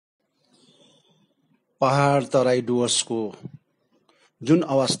पहाड तराई डुवर्सको जुन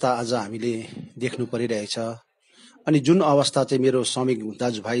अवस्था आज हामीले देख्नु परिरहेछ अनि जुन अवस्था चाहिँ मेरो श्रमिक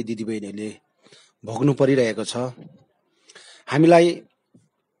दाजुभाइ दिदीबहिनीहरूले भोग्नु परिरहेको छ, हामीलाई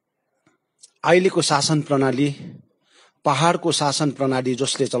अहिलेको शासन प्रणाली, पहाडको शासन प्रणाली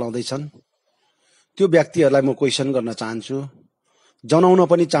जसले चलाउँदैछन् त्यो व्यक्तिहरूलाई म क्वेसन गर्न चाहन्छु, जनाउन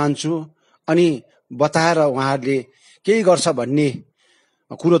पनि चाहन्छु अनि बताएर उहाँहरूले केही गर्छ भन्ने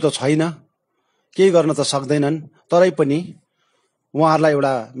कुरो त छैन, केही गर्न त सक्दैनन्, तरै पनि उहाँहरूलाई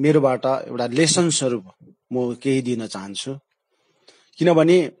एउटा मेरोबाट एउटा लेसन स्वरूप म केही दिन चाहन्छु।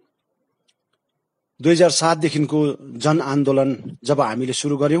 किनभने 2007 देखिको जनआन्दोलन जब हामीले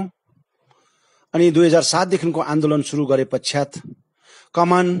सुरु गर्यौं अनि 2007 देखिको आन्दोलन सुरु गरे पश्चात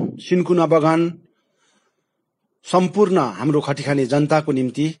कमान, सिन्कुना बगान, सम्पूर्ण हाम्रो खटिखाने जनताको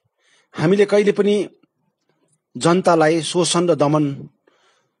निम्ति हामीले कहिले पनि जनतालाई शोषण र दमन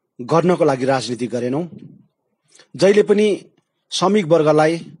गर्नको लागि राजनीति गरेनौं। जहिले पनि श्रमिक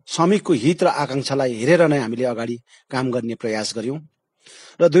वर्गलाई, श्रमिकको हित र आकांक्षालाई हेरेर नै हामीले अगाडि काम गर्ने प्रयास गर्यौं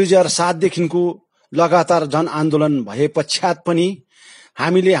र 2007 देखिको लगातार जनआन्दोलन भए पश्चात पनि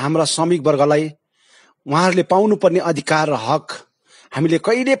हामीले हाम्रा श्रमिक वर्गलाई उहाँहरूले पाउनुपर्ने अधिकार र हक हामीले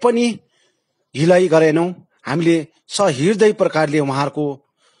कहिले पनि ढिलाइ गरेनौं। हामीले सहृदय प्रकारले उहाँहरूको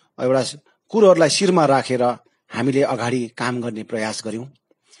एउटा कुरोहरूलाई शिरमा राखेर हामीले अगाडि काम गर्ने प्रयास गर्यौं।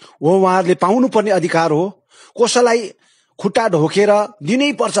 उहाँहरूले पाउनुपर्ने अधिकार हो, कसैलाई खुट्टा ढोकेर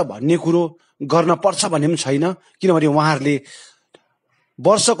दिनै पर्छ भन्ने कुरो गर्न पर्छ भन्ने पनि छैन। किनभने उहाँहरूले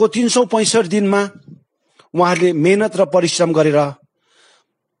वर्षको 365 दिनमा उहाँहरूले मेहनत र परिश्रम गरेर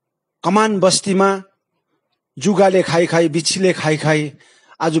कमान बस्तीमा जुगाले खाई बिच्छीले खाई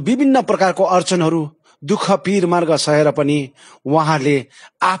आज विभिन्न प्रकारको अडचनहरू, दुःख पीर मार्ग सहेर पनि उहाँहरूले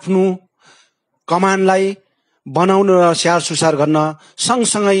आफ्नो कमानलाई बनाउन र स्याहार सुसार गर्न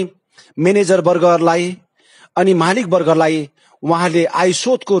सँगसँगै म्यानेजर वर्गहरूलाई अनि मालिक वर्गलाई उहाँहरूले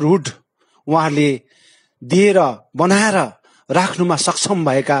आयस्रोतको रुट उहाँहरूले दिएर बनाएर राख्नुमा सक्षम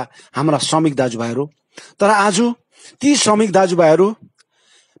भएका हाम्रा श्रमिक दाजुभाइहरू। तर आज ती श्रमिक दाजुभाइहरू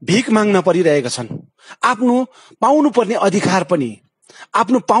भिख माग्न परिरहेका छन्। आफ्नो पाउनुपर्ने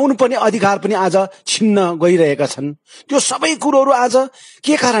अधिकार पनि आज छिन्न गइरहेका छन्। त्यो सबै कुरोहरू आज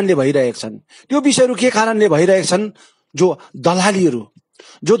के कारणले भइरहेका छन्? त्यो विषयहरू के कारणले भइरहेका छन्?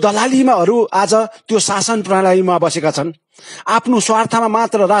 जो दलालीमाहरू आज त्यो शासन प्रणालीमा बसेका छन्, आफ्नो स्वार्थमा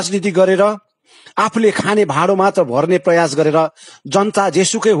मात्र राजनीति गरेर आफूले खाने भाडो मात्र भर्ने प्रयास गरेर जनता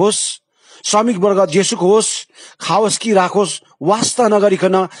जेसुकै होस्, श्रमिक वर्ग जेसुकै होस्, खाओस् कि राखोस्, वास्ता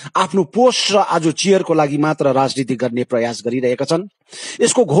नगरिकन आफ्नो पोस्ट र आज चेयरको लागि मात्र राजनीति गर्ने प्रयास गरिरहेका छन्।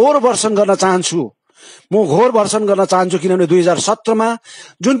 यसको घोर भर्सन गर्न चाहन्छु किनभने 2017 मा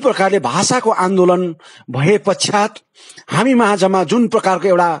जुन प्रकारले भाषाको आन्दोलन भए पश्चात हामी माझमा जुन प्रकारको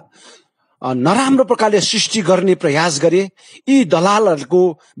एउटा नराम्रो प्रकारले सृष्टि गर्ने प्रयास गरे, यी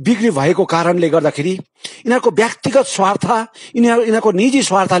दलालहरूको बिक्री भएको कारणले गर्दाखेरि यिनीहरूको व्यक्तिगत स्वार्थ, यिनीहरूको निजी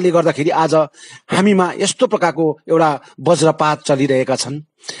स्वार्थले गर्दाखेरि आज हामीमा यस्तो प्रकारको एउटा वज्रपात चलिरहेका छन्।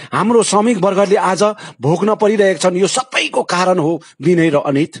 हाम्रो श्रमिक वर्गले आज भोग्न परिरहेका छन्। यो सबैको कारण हो विनय र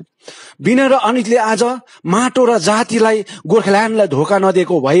अनितले आज माटो र जातिलाई, गोर्खाल्यान्डलाई धोका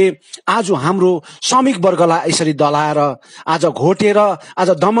नदिएको भए आज हाम्रो श्रमिक वर्गलाई यसरी दलाएर आज घोटेर आज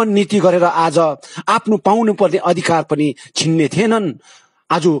दमन नीति गरेर आज आफ्नो पाउनुपर्ने अधिकार पनि छिन्ने थिएनन्।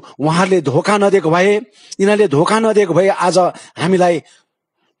 आज उहाँहरूले धोका नदिएको भए आज हामीलाई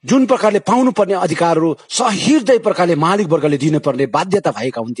जुन प्रकारले पाउनुपर्ने अधिकारहरू सहृदय प्रकारले मालिक वर्गले दिनुपर्ने बाध्यता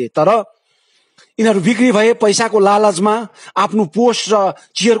भएका हुन्थे। तर यिनीहरू बिक्री भए, पैसाको लालचमा, आफ्नो पोस्ट र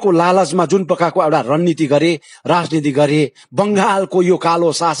चेयरको लालचमा जुन प्रकारको एउटा रणनीति गरे, राजनीति गरे, बंगालको यो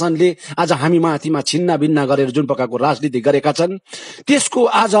कालो शासनले आज हामी माथिमा छिन्न भिन्न गरेर जुन प्रकारको राजनीति गरेका छन्, त्यसको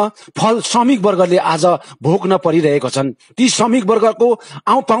आज फल श्रमिक वर्गले आज भोग्न परिरहेका छन्। ती श्रमिक वर्गको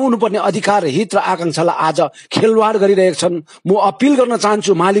पाउनुपर्ने अधिकार, हित र आकांक्षालाई आज खेलवाड गरिरहेका छन्। म अपिल गर्न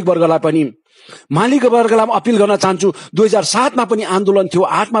चाहन्छु मालिक वर्गलाई अपिल गर्न चाहन्छु। 2007 मा पनि आन्दोलन थियो,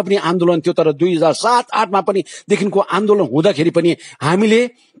 8 मा पनि आन्दोलन थियो, तर 2007-8 मा पनि देखिको आन्दोलन हुँदाखेरि पनि हामीले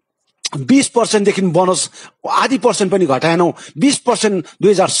 20% देखि बोनस आधी पर्सेन्ट पनि घटाएनौं। 20%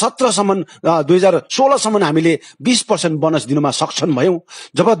 2016 सम्म हामीले 20% बोनस दिनमा सक्षम भयौं।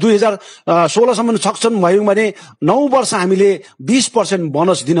 जब 2016 सम्म सक्षम भयौं भने 9 वर्ष हामीले 20%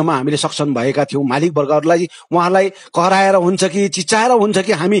 बोनस दिनमा हामीले सक्षम भएका थियौं। मालिक वर्गहरूलाई उहाँलाई कराएर हुन्छ कि चिचाएर हुन्छ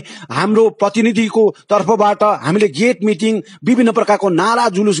कि हाम्रो प्रतिनिधिको तर्फबाट हामीले गेट मिटिङ, विभिन्न प्रकारको नारा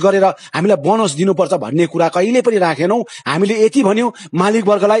जुलुस गरेर हामीलाई बोनस दिनुपर्छ भन्ने कुरा कहिले पनि राखेनौं। हामीले यति भन्यौं मालिक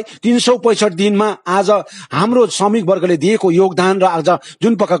वर्गलाई 365 दिनमा आज हाम्रो श्रमिक वर्गले दिएको योगदान र आज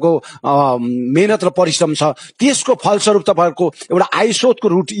जुन प्रकारको मेहनत र परिश्रम छ त्यसको फलस्वरूप तपाईहरुको एउटा आयस्रोतको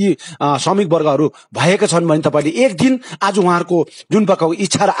रुट यी श्रमिक वर्गहरू भएका छन् भने तपाईले एक दिन आज उहाँहरुको जुन प्रकारको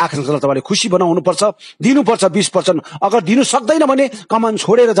इच्छा र आकांक्षालाई तपाईले खुशी बनाउनु पर्छ, दिनुपर्छ 20%। अगर दिनु सक्दैन भने कमान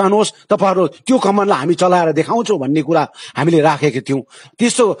छोडेर जानुहोस्, तपाईहरु त्यो कमानलाई हामी चलाएर देखाउँछौं भन्ने कुरा हामीले राखेका थियौं।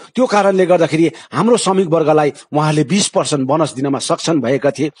 त्यो कारणले गर्दाखेरि हाम्रो श्रमिक वर्गलाई उहाँले 20% बोनस दिनमा सक्षम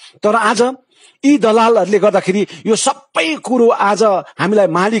भएका थिए। तर आज यी दलालहरूले गर्दाखेरि यो सबै कुरो आज हामीलाई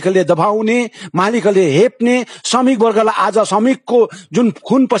मालिकले दबाउने, मालिकले हेप्ने, श्रमिक वर्गलाई आज श्रमिकको जुन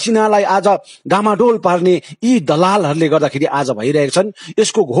खुन पसिनालाई आज डामाडोल पार्ने यी दलालहरूले गर्दाखेरि आज भइरहेका छन्।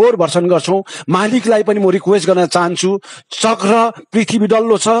 यसको घोर भर्सन गर्छौं। मालिकलाई पनि म रिक्वेस्ट गर्न चाहन्छु, चक्र पृथ्वी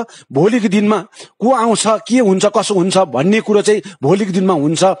डल्लो छ, भोलिको दिनमा को आउँछ, के हुन्छ, कसो हुन्छ भन्ने कुरो चाहिँ भोलिको दिनमा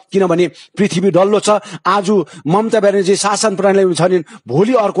हुन्छ, किनभने पृथ्वी डल्लो छ। आज ममता ब्यानर्जी शासन प्रणालीमा छन्,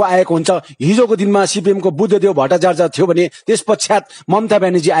 भोलि अर्को आएको हुन्छ। हिजोको दिनमा सीपीएम को बुद्धदेव भट्टाचार्य थियो भने त्यस पश्चात ममता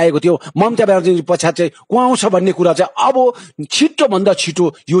ब्यानर्जी आएको थियो। ममता ब्यानर्जी पश्चात चाहिँ को आउँछ भन्ने कुरा चाहिँ अब छिटो भन्दा छिटो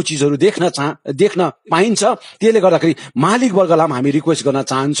यो चीजहरू देख्न पाइन्छ। त्यसले गर्दाखेरि मालिक वर्गलाई हामी रिक्वेस्ट गर्न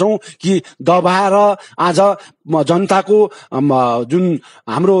चाहन्छौं कि दबाएर आज जनताको जुन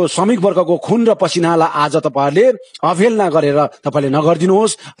हाम्रो श्रमिक वर्गको खुन र पसिनालाई आज तपाईहरुले अवहेलना गरेर तपाईले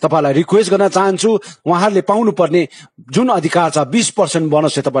नगर्दिनुहोस्। तपाईलाई रिक्वेस्ट गर्न चाहन्छु, उहाँहरूले पाउनु पर्ने जुन अधिकार छ 20%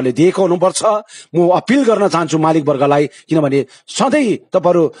 बोनस चाहिँ तपाईले दिएको हुनुपर्छ। म अपिल गर्न चाहन्छु मालिक वर्गलाई, किनभने सधैँ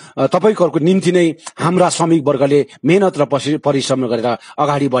तपाईहरुको निम्ति नै हाम्रा श्रमिक वर्गले मेहनत र परिश्रम गरेर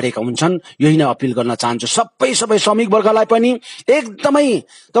अगाडि बढेका हुन्छन्। यही नै अपिल गर्न चाहन्छु सबै श्रमिक वर्गलाई पनि। एकदमै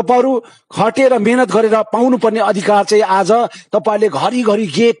तपाईहरु खटेर मेहनत गरेर पाउनु पर्ने अधिकार चाहिँ आज तपाईले घरिघरि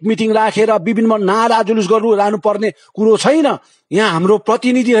गेट मिटिङ राखेर विभिन्न नारा जुलुस गर्नु पर्ने कुरो छैन। यहाँ हाम्रो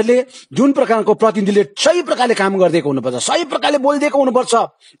प्रतिनिधिहरूले जुन प्रकारको प्रतिनिधिले सही प्रकारले काम गरिदिएको हुनुपर्छ, सही प्रकारले बोलिदिएको हुनुपर्छ।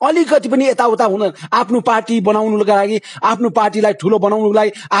 अलिकति पनि यताउता हुन आफ्नो पार्टी बनाउनुको लागि, आफ्नो पार्टीलाई ठूलो बनाउनुको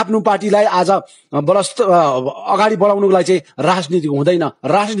लागि, आफ्नो पार्टीलाई आज अगाडि बढाउनुको लागि चाहिँ राजनीति हुँदैन।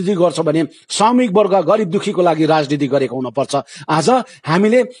 राजनीति गर्छ भने श्रमिक वर्ग गरिब दुखीको लागि राजनीति गरेको हुनुपर्छ। आज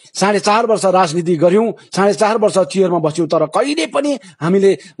हामीले 4.5 वर्ष राजनीति गर्यौं, 4.5 वर्ष चेयरमा बस्यौं, तर कहिले पनि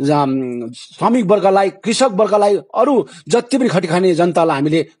हामीले श्रमिक वर्गलाई, कृषक वर्गलाई, अरू जति पनि खाने जनतालाई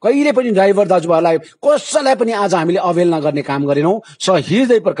हामीले कहिले पनि ड्राइभर दाजुभाइलाई कसैलाई पनि आज हामीले अवहेलना गर्ने काम गरेनौं।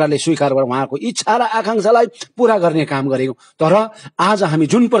 सहिर्दै प्रकारले स्वीकार गरेर उहाँको इच्छा र आकांक्षालाई पूरा गर्ने काम गरेनौं। तर आज हामी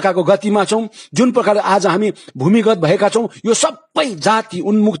जुन प्रकारको गतिमा छौं, जुन प्रकारले आज हामी भूमिगत भएका छौं, यो सबै जाति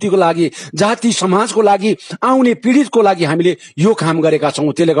उन्मुक्तिको लागि, जाति समाजको लागि, आउने पीडितको लागि हामीले यो काम गरेका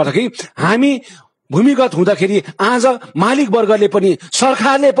छौं। त्यसले गर्दाखेरि हामी भूमिगत हुँदाखेरि आज मालिक वर्गले पनि,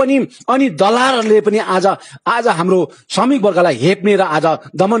 सरकारले पनि अनि दलालहरूले पनि आज हाम्रो श्रमिक वर्गलाई हेप्ने र आज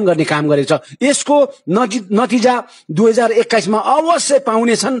दमन गर्ने काम गरेको छ। यसको नतिजा 2021 मा अवश्य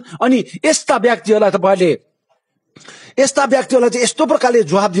पाउनेछन्। अनि यस्ता व्यक्तिहरूलाई चाहिँ यस्तो प्रकारले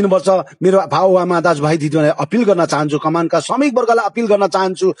जवाब दिनुपर्छ। मेरो भाउआमा दाजुभाइ दिदीलाई अपील गर्न चाहन्छु, कमानका श्रमिक वर्गलाई अपील गर्न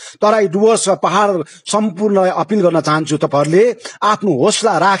चाहन्छु, तराई डुवर्स र पहाड सम्पूर्णलाई अपील गर्न चाहन्छु, तपाईहरुले आफ्नो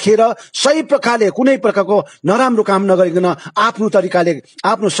हौसला राखेर सही प्रकारले कुनै प्रकारको नराम्रो काम नगरिकन आफ्नो तरिकाले,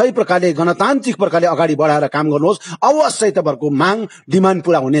 आफ्नो सही प्रकारले गणतान्त्रिक प्रकारले अगाडि बढाएर काम गर्नुहोस्। अवश्य तपाईहरुको माग डिमान्ड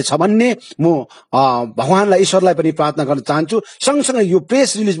पूरा हुनेछ भन्ने म भगवानलाई, ईश्वरलाई पनि प्रार्थना गर्न चाहन्छु। सँगसँगै यो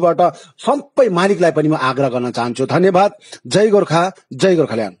प्रेस रिलिजबाट सबै मालिकलाई पनि म आग्रह गर्न चाहन्छु। धन्यवाद। जय गोर्खा, जय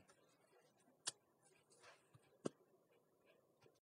गोर्खाल्यान्ड।